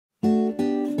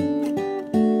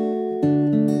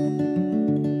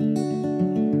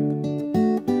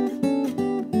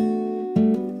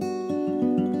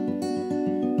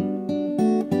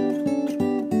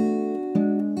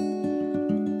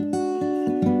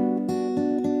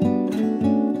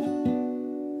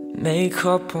Make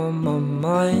up on my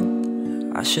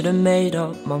mind. I should have made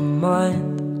up my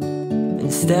mind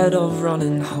instead of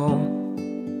running home.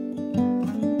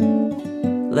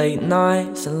 Late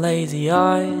nights and lazy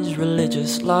eyes,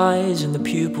 religious lies, and the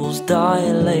pupils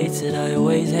dilated. I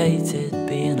always hated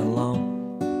being alone.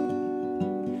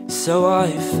 So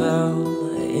I fell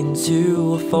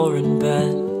into a foreign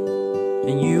bed,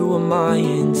 and you were mine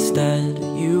instead.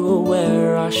 You were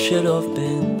where I should have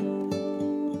been.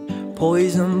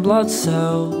 Poison blood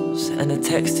cells and a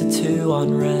text or two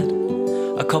unread,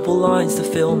 a couple lines to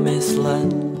feel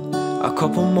misled, a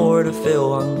couple more to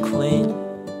feel unclean.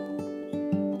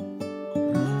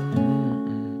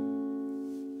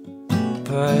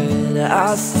 But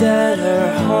I set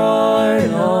her heart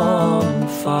on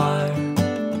fire.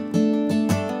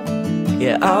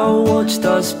 Yeah, I watched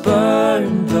us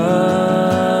burn,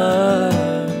 burn.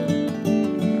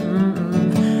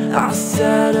 I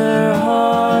set her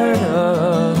heart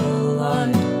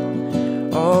alight.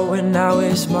 Oh, and now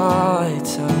it's my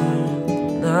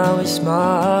turn. Now it's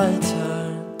my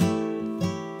turn.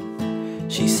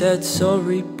 She said,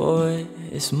 sorry boy,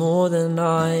 it's more than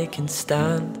I can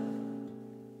stand.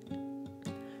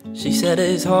 She said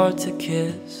it's hard to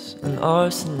kiss an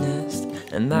arsonist,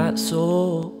 and that's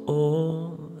all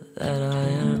that I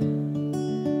am.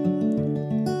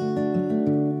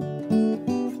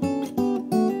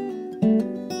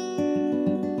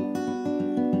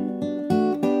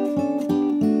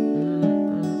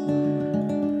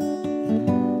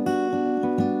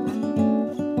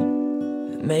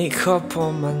 Makeup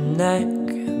on my neck,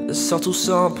 the subtle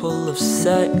sample of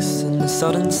sex, and the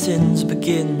sudden sins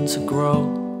begin to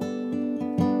grow.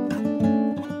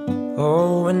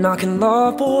 Oh, and I can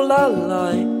laugh all I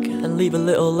like and leave a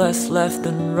little less left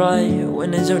than right, when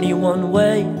there's only one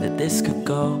way that this could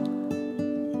go.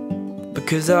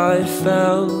 Because I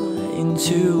fell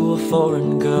into a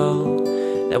foreign girl.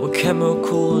 There were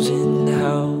chemicals in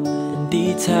hell and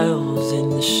details in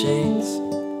the sheets.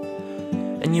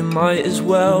 And you might as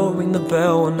well ring the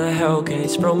bell on the hell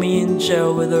gates, throw me in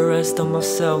jail with the rest of my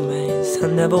cellmates. I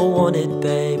never wanted,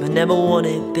 babe, I never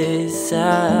wanted this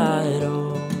at all.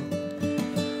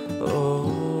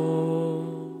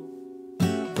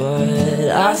 But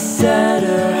I set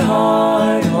her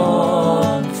heart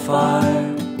on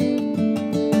fire.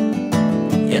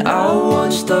 Yeah, I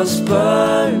watched us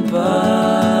burn,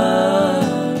 burn.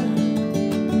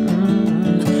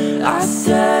 I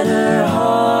set her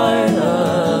heart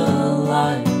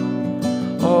alight.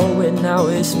 Oh, and now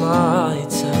it's my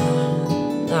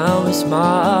turn. Now it's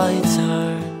my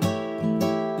turn.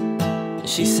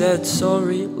 She said,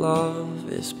 sorry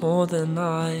love, it's more than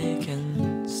I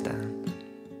can stand.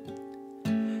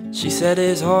 She said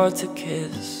it's hard to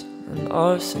kiss an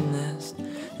arsonist,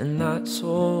 and that's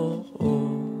all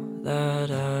that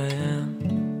I